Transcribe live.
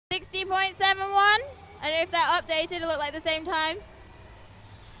60.71. I don't know if that updated to look like the same time.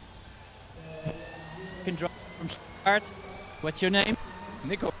 Can drive from start. What's your name?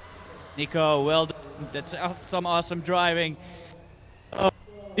 Nico. Nico, well done. That's some awesome driving.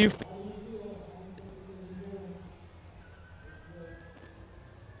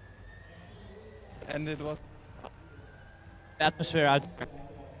 And it was atmosphere out there.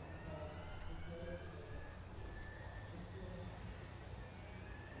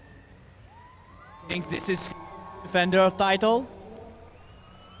 I think this is defender of title.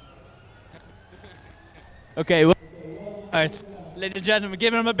 Okay, well, right. Ladies and gentlemen,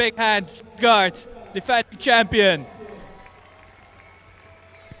 give him a big hand. Guard, defending champion.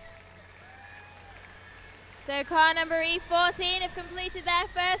 So car number E14 have completed their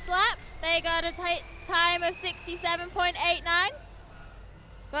first lap. They got a time of 67.89.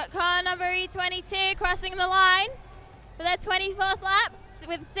 Got car number E22 crossing the line for their 24th lap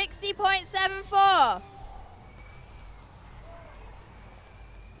with 60.74.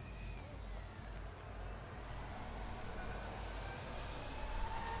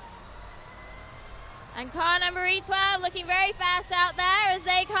 And car number E12 looking very fast out there as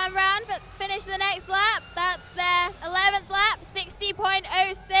they come round but finish the next lap. That's their 11th lap,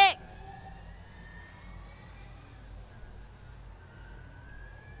 60.06.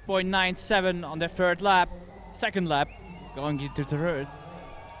 0.97 on their third lap. Second lap, going into the third.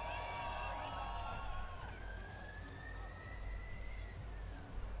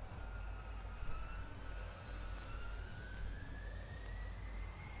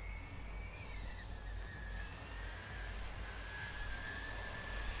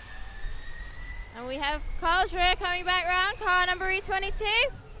 And we have Carl Schreier coming back round, car number E22.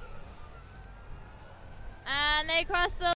 And they cross the